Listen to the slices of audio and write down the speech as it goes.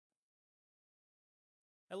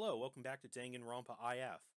Hello, welcome back to Danganronpa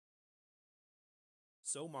IF.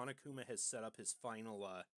 So Monokuma has set up his final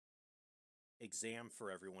exam for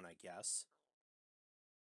everyone, I guess,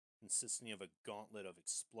 consisting of a gauntlet of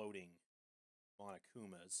exploding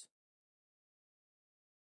Monokumas.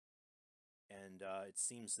 And it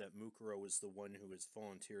seems that Mukuro is the one who has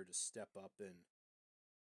volunteered to step up and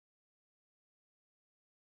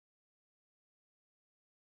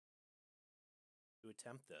to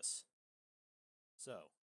attempt this. So,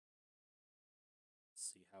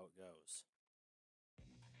 let's see how it goes.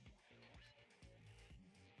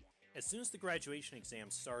 As soon as the graduation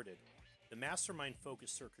exam started, the mastermind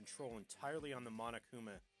focused her control entirely on the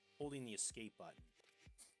Monokuma holding the escape button,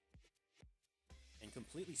 and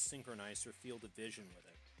completely synchronized her field of vision with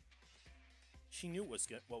it. She knew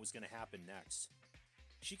what was going to happen next.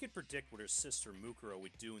 She could predict what her sister Mukuro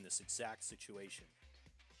would do in this exact situation.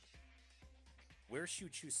 Where she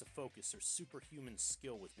would choose to focus her superhuman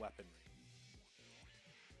skill with weaponry.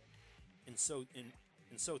 And so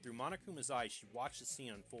through Monokuma's eyes, she watched the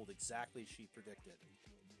scene unfold exactly as she predicted.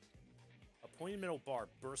 A pointed metal bar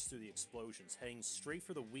burst through the explosions, heading straight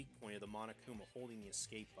for the weak point of the Monokuma holding the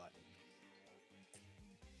escape button.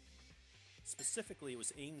 Specifically, it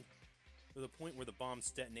was aimed for the point where the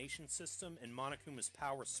bomb's detonation system and Monokuma's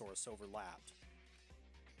power source overlapped.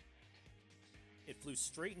 It flew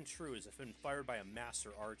straight and true as if it had been fired by a master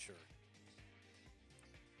archer.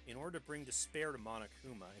 In order to bring despair to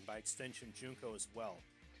Monokuma, and by extension Junko as well,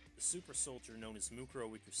 the super soldier known as Mukuro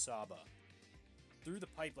Ikusaba threw the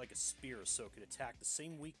pipe like a spear so it could attack the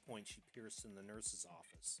same weak point she pierced in the nurse's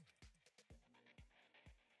office.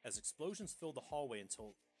 As explosions filled the hallway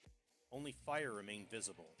until only fire remained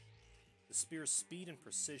visible, the spear's speed and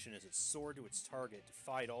precision as it soared to its target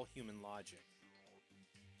defied all human logic.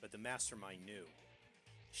 But the mastermind knew.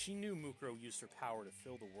 She knew Mukuro used her power to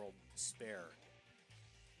fill the world with despair.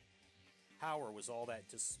 Power was all that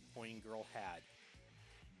disappointing girl had.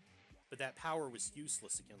 But that power was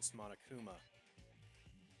useless against Monokuma.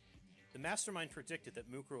 The mastermind predicted that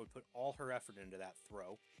Mukuro would put all her effort into that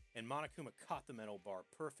throw, and Monokuma caught the metal bar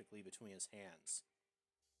perfectly between his hands.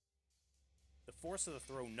 The force of the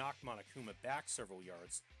throw knocked Monokuma back several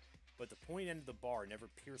yards, but the point end of the bar never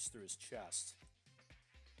pierced through his chest.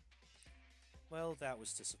 Well, that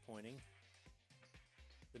was disappointing.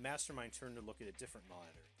 The mastermind turned to look at a different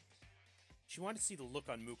monitor. She wanted to see the look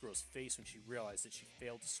on Mukuro's face when she realized that she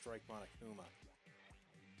failed to strike Monokuma.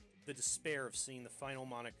 The despair of seeing the final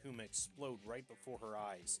Monokuma explode right before her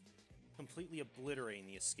eyes, completely obliterating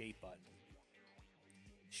the escape button.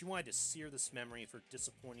 She wanted to sear this memory of her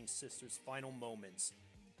disappointing sister's final moments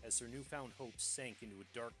as her newfound hope sank into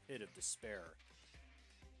a dark pit of despair.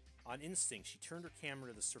 On instinct, she turned her camera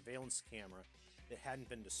to the surveillance camera that hadn't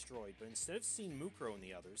been destroyed, but instead of seeing Mukuro and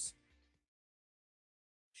the others,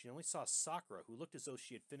 she only saw Sakura, who looked as though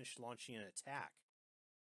she had finished launching an attack.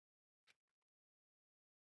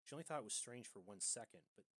 She only thought it was strange for 1 second,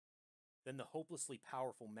 but then the hopelessly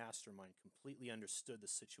powerful mastermind completely understood the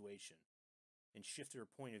situation and shifted her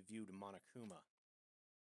point of view to Monokuma.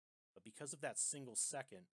 But because of that single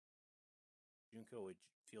second, Junko would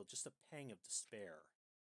feel just a pang of despair.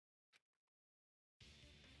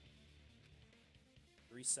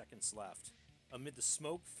 3 seconds left. Amid the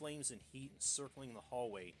smoke, flames, and heat encircling the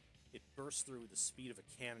hallway, it burst through with the speed of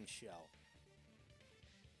a cannon shell.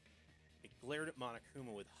 It glared at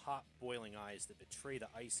Monokuma with hot, boiling eyes that betray the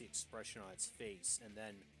icy expression on its face, and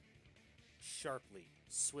then, sharply,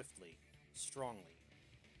 swiftly, strongly,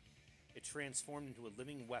 it transformed into a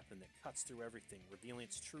living weapon that cuts through everything, revealing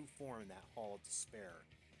its true form in that hall of despair.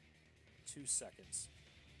 2 seconds.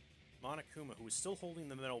 Monokuma, who was still holding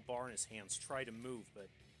the metal bar in his hands, tried to move, but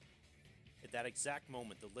at that exact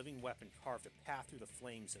moment, the living weapon carved a path through the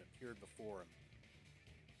flames and appeared before him.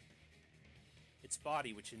 Its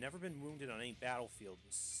body, which had never been wounded on any battlefield,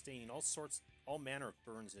 was sustaining all manner of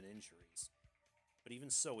burns and injuries. But even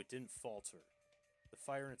so, it didn't falter. The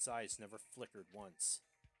fire in its eyes never flickered once.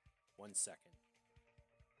 1 second.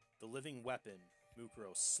 The living weapon,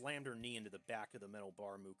 Mukuro, slammed her knee into the back of the metal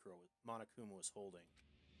bar Monokuma was holding.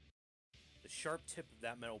 The sharp tip of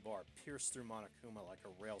that metal bar pierced through Monokuma like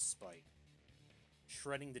a rail spike,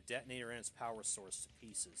 shredding the detonator and its power source to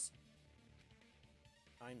pieces.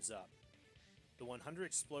 Time's up. The 100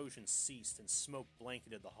 explosions ceased and smoke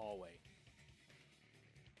blanketed the hallway.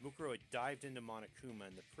 Mukuro had dived into Monokuma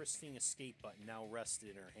and the pristine escape button now rested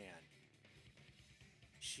in her hand.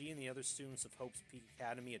 She and the other students of Hope's Peak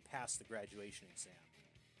Academy had passed the graduation exam.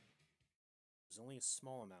 There was only a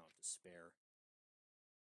small amount to spare.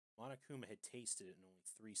 Monokuma had tasted it in only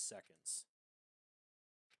 3 seconds.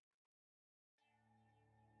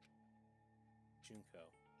 Junko.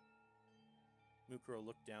 Mukuro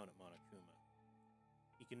looked down at Monokuma.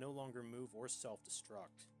 He could no longer move or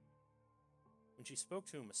self-destruct. When she spoke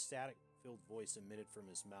to him, a static-filled voice emitted from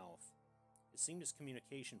his mouth. It seemed his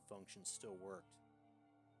communication function still worked.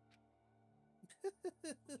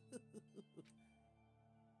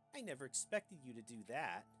 I never expected you to do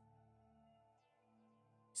that.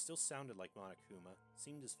 He still sounded like Monokuma. It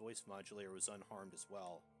seemed his voice modulator was unharmed as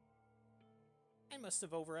well. I must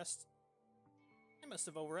have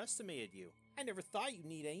overestimated you. I never thought you'd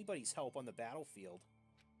need anybody's help on the battlefield.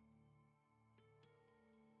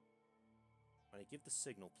 When I give the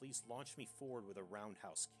signal, please launch me forward with a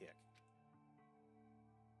roundhouse kick.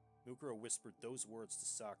 Mukuro whispered those words to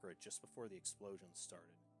Sakura just before the explosion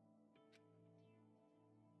started.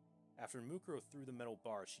 After Mukuro threw the metal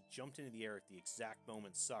bar, she jumped into the air at the exact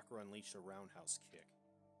moment Sakura unleashed a roundhouse kick.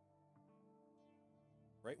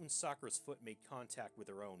 Right when Sakura's foot made contact with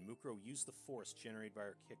her own, Mukuro used the force generated by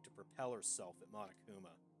her kick to propel herself at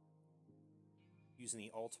Monokuma. Using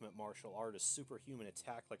the ultimate martial artist's superhuman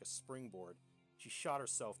attack like a springboard, she shot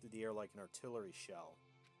herself through the air like an artillery shell.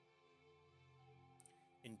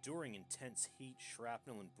 Enduring intense heat,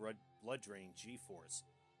 shrapnel, and blood-draining G-force,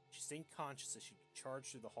 she stayed conscious as she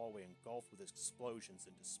charged through the hallway engulfed with explosions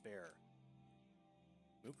and despair.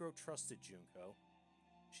 Mukuro trusted Junko.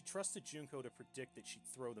 She trusted Junko to predict that she'd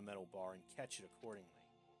throw the metal bar and catch it accordingly.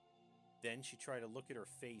 Then she tried to look at her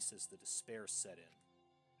face as the despair set in.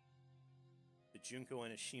 The Junko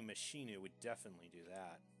Enoshima she knew would definitely do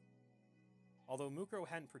that. Although Mukuro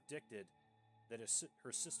hadn't predicted that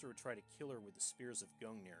her sister would try to kill her with the spears of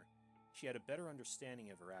Gungnir, she had a better understanding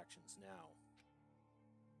of her actions now.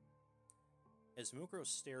 As Mukuro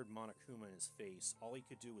stared Monokuma in his face, all he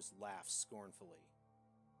could do was laugh scornfully.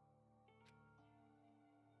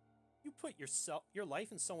 You put your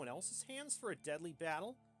life in someone else's hands for a deadly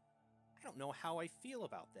battle? I don't know how I feel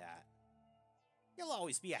about that. You'll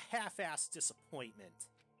always be a half-assed disappointment.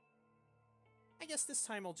 I guess this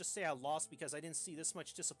time I'll just say I lost because I didn't see this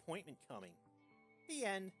much disappointment coming. The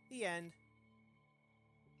end. The end.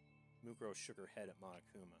 Mukuro shook her head at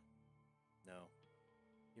Monokuma. No.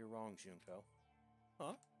 You're wrong, Junko.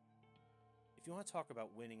 Huh? If you want to talk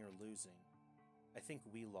about winning or losing, I think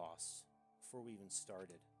we lost before we even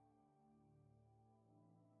started.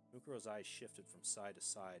 Mukuro's eyes shifted from side to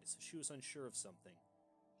side as if she was unsure of something,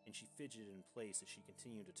 and she fidgeted in place as she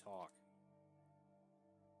continued to talk.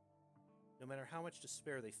 No matter how much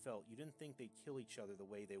despair they felt, you didn't think they'd kill each other the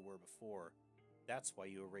way they were before. That's why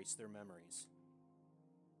you erased their memories.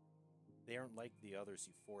 They aren't like the others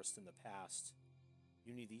you forced in the past.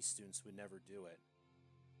 You knew these students would never do it.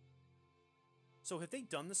 So have they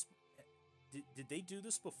done this? Did they do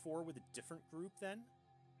this before with a different group then?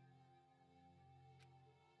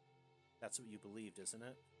 That's what you believed, isn't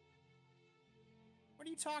it? What are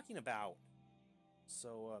you talking about?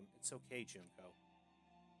 So, it's okay, Junko.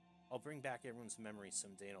 I'll bring back everyone's memories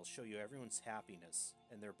someday and I'll show you everyone's happiness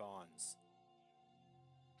and their bonds.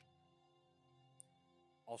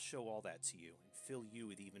 I'll show all that to you and fill you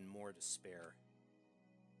with even more despair.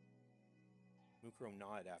 Mukuro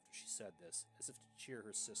nodded after she said this, as if to cheer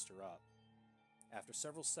her sister up. After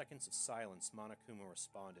several seconds of silence, Monokuma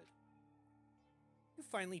responded. You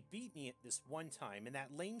finally beat me at this one time, and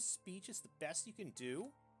that lame speech is the best you can do?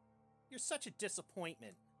 You're such a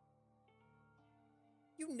disappointment.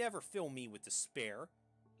 You never fill me with despair.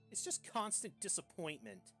 It's just constant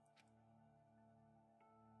disappointment.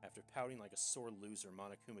 After pouting like a sore loser,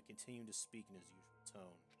 Monokuma continued to speak in his usual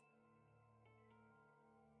tone.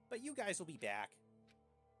 But you guys will be back.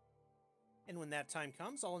 And when that time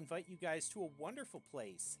comes, I'll invite you guys to a wonderful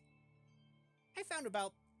place. I found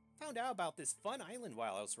out about this fun island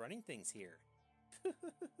while I was running things here.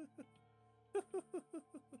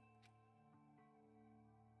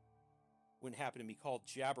 Wouldn't happen to be called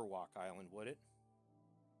Jabberwock Island, would it?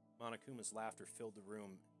 Monokuma's laughter filled the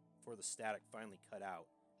room before the static finally cut out,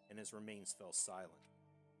 and his remains fell silent.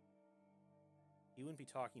 He wouldn't be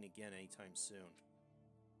talking again anytime soon.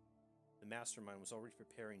 The mastermind was already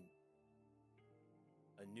preparing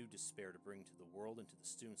a new despair to bring to the world and to the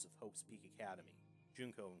students of Hope's Peak Academy,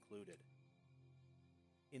 Junko included.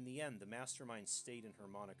 In the end, the mastermind stayed in her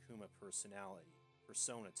Monokuma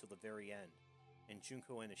persona till the very end, and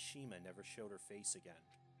Junko Enoshima never showed her face again.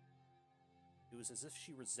 It was as if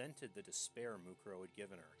she resented the despair Mukuro had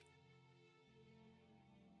given her.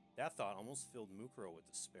 That thought almost filled Mukuro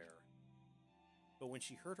with despair. But when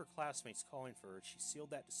she heard her classmates calling for her, she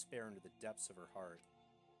sealed that despair into the depths of her heart.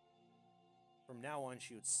 From now on,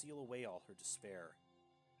 she would seal away all her despair.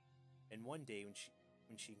 And one day,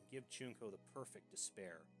 when she can give Junko the perfect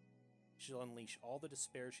despair, She'll unleash all the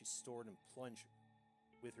despair she stored and plunge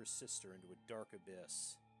with her sister into a dark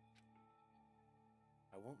abyss.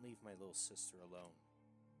 I won't leave my little sister alone.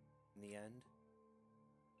 In the end,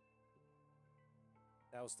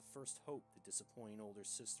 that was the first hope the disappointing older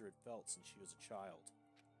sister had felt since she was a child.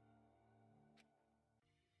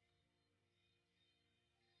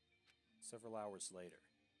 Several hours later.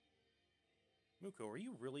 Muko, are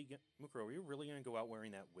you really going to go out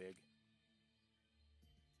wearing that wig?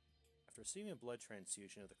 After receiving a blood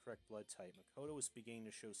transfusion of the correct blood type, Makoto was beginning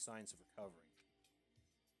to show signs of recovering.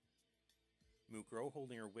 Mukuro,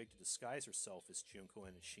 holding her wig to disguise herself as Junko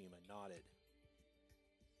Enoshima, nodded.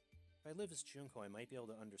 If I live as Junko, I might be able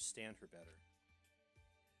to understand her better.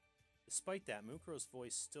 Despite that, Mukuro's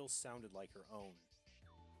voice still sounded like her own,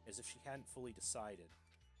 as if she hadn't fully decided.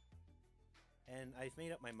 And I've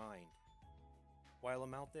made up my mind. While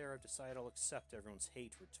I'm out there, I've decided I'll accept everyone's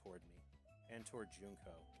hatred toward me, and toward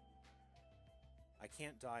Junko. I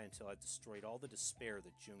can't die until I've destroyed all the despair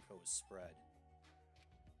that Junko has spread.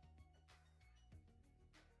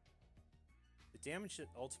 The damage that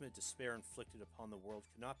ultimate despair inflicted upon the world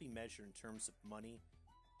could not be measured in terms of money,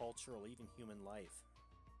 culture, or even human life.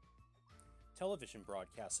 Television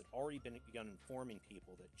broadcasts had already begun informing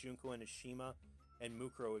people that Junko Enoshima and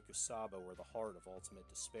Mukuro Ikusaba were the heart of ultimate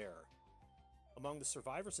despair. Among the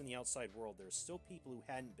survivors in the outside world, there are still people who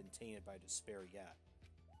hadn't been tainted by despair yet.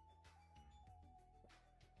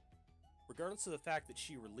 Regardless of the fact that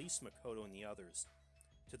she released Makoto and the others,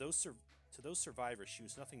 to those survivors she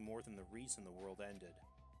was nothing more than the reason the world ended.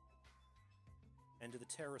 And to the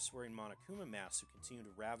terrorists wearing Monokuma masks who continued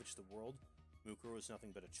to ravage the world, Mukuro was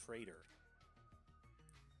nothing but a traitor.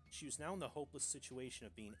 She was now in the hopeless situation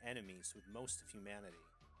of being enemies with most of humanity.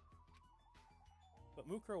 But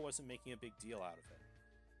Mukuro wasn't making a big deal out of it.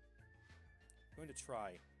 I'm going to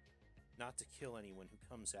try not to kill anyone who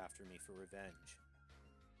comes after me for revenge.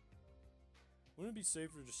 Wouldn't it be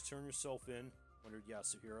safer to just turn yourself in? Wondered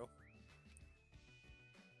Yasuhiro.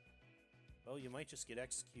 Well, you might just get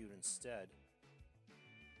executed instead.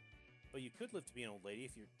 But you could live to be an old lady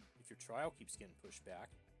if your trial keeps getting pushed back.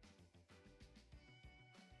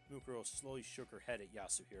 Mukuro slowly shook her head at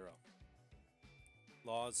Yasuhiro.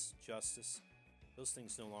 Laws, justice, those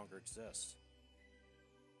things no longer exist.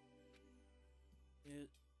 Is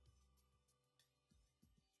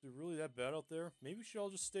it really that bad out there? Maybe we should all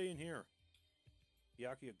just stay in here.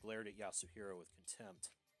 Byakuya glared at Yasuhiro with contempt.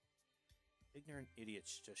 Ignorant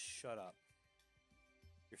idiots, just shut up.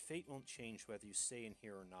 Your fate won't change whether you stay in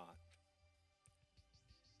here or not.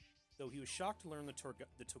 Though he was shocked to learn the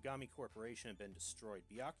Togami Corporation had been destroyed,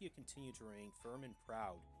 Byakuya continued to remain firm and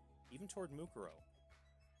proud, even toward Mukuro.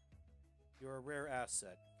 You're a rare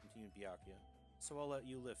asset, continued Byakuya, so I'll let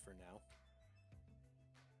you live for now.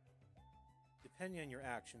 Depending on your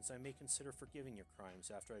actions, I may consider forgiving your crimes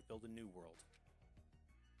after I build a new world.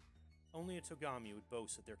 Only a Togami would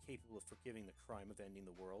boast that they're capable of forgiving the crime of ending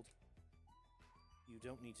the world. You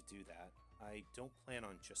don't need to do that. I don't plan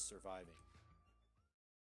on just surviving.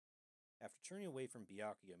 After turning away from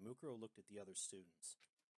Byakuya, Mukuro looked at the other students.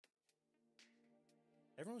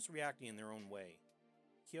 Everyone was reacting in their own way.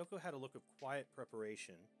 Kyoko had a look of quiet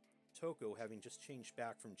preparation. Toko, having just changed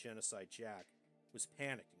back from Genocide Jack, was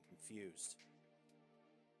panicked and confused.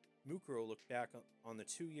 Mukuro looked back on the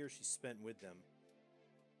 2 years she spent with them,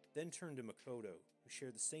 then turned to Makoto, who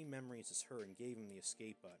shared the same memories as her, and gave him the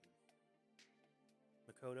escape button.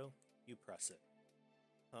 Makoto, you press it.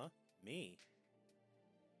 Huh? Me?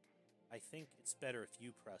 I think it's better if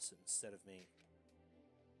you press it instead of me.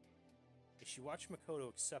 As she watched Makoto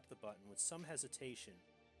accept the button with some hesitation,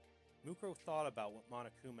 Mukuro thought about what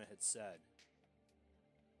Monokuma had said.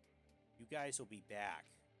 You guys will be back.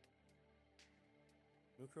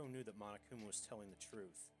 Mukuro knew that Monokuma was telling the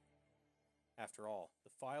truth. After all, the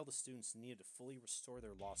file the students needed to fully restore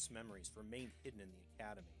their lost memories remained hidden in the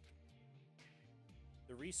academy.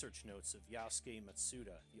 The research notes of Yasuke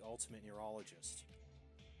Matsuda, the ultimate neurologist.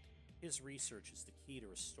 His research is the key to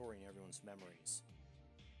restoring everyone's memories.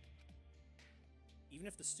 Even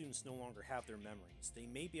if the students no longer have their memories, they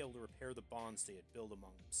may be able to repair the bonds they had built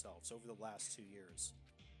among themselves over the last 2 years.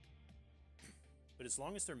 But as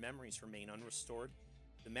long as their memories remain unrestored,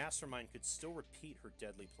 the mastermind could still repeat her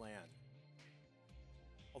deadly plan.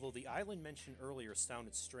 Although the island mentioned earlier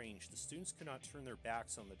sounded strange, the students could not turn their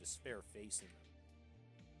backs on the despair facing them.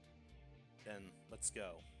 Then, let's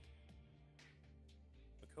go.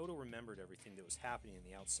 Makoto remembered everything that was happening in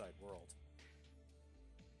the outside world.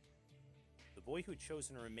 The boy who had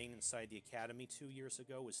chosen to remain inside the academy 2 years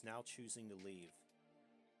ago was now choosing to leave.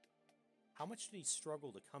 How much did he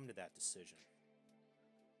struggle to come to that decision?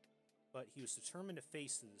 But he was determined to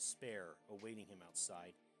face the despair awaiting him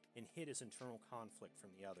outside and hid his internal conflict from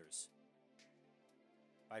the others.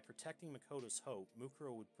 By protecting Makoto's hope,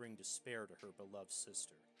 Mukuro would bring despair to her beloved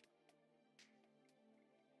sister.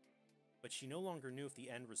 But she no longer knew if the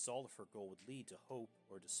end result of her goal would lead to hope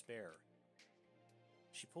or despair.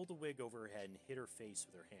 She pulled the wig over her head and hid her face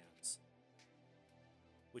with her hands.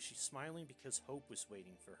 Was she smiling because hope was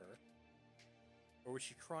waiting for her? Or was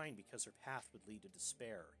she crying because her path would lead to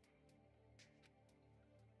despair?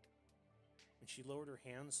 When she lowered her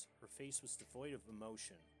hands, her face was devoid of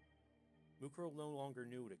emotion. Mukuro no longer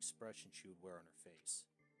knew what expression she would wear on her face.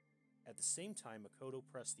 At the same time, Makoto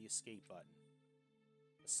pressed the escape button.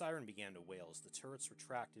 A siren began to wail as the turrets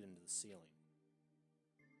retracted into the ceiling.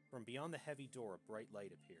 From beyond the heavy door, a bright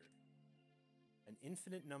light appeared. An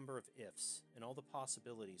infinite number of ifs and all the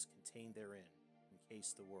possibilities contained therein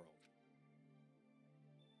encased the world.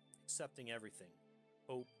 Accepting everything,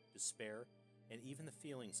 hope, despair, and even the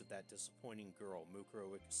feelings of that disappointing girl,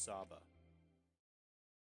 Mukuro Ikusaba.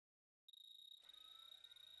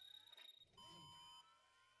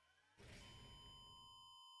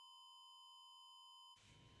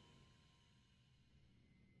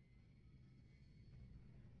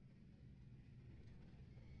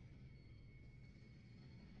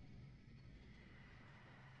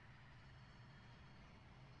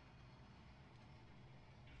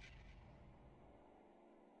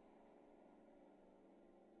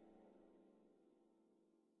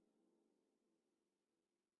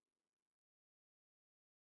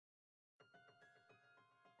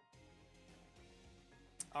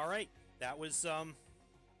 All right, that was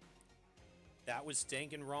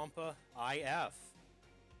Danganronpa IF.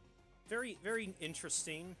 Very, very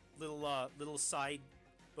interesting little side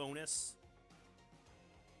bonus,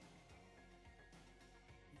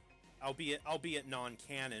 albeit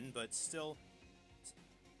non-canon, but still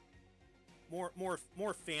more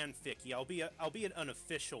fanficky, albeit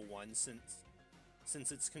unofficial one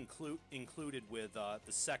since it's included with the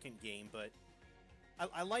second game, but.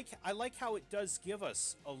 I like how it does give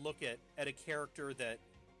us a look at a character that,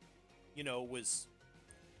 you know, was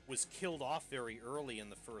killed off very early in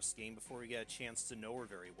the first game before we get a chance to know her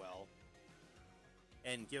very well,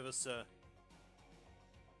 and give us a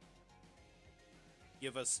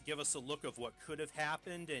look of what could have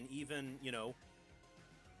happened, and even, you know,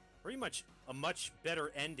 pretty much a much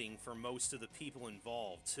better ending for most of the people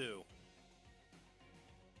involved too.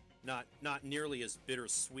 Not nearly as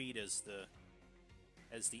bittersweet as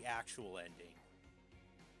the actual ending.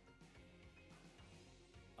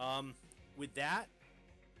 With that,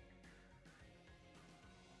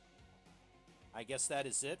 I guess that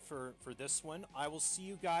is it for this one. I will see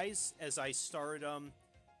you guys as I start,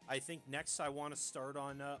 I think next I want to start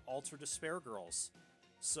on Alter Despair Girls.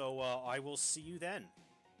 So I will see you then.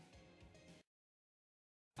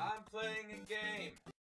 I'm playing a game.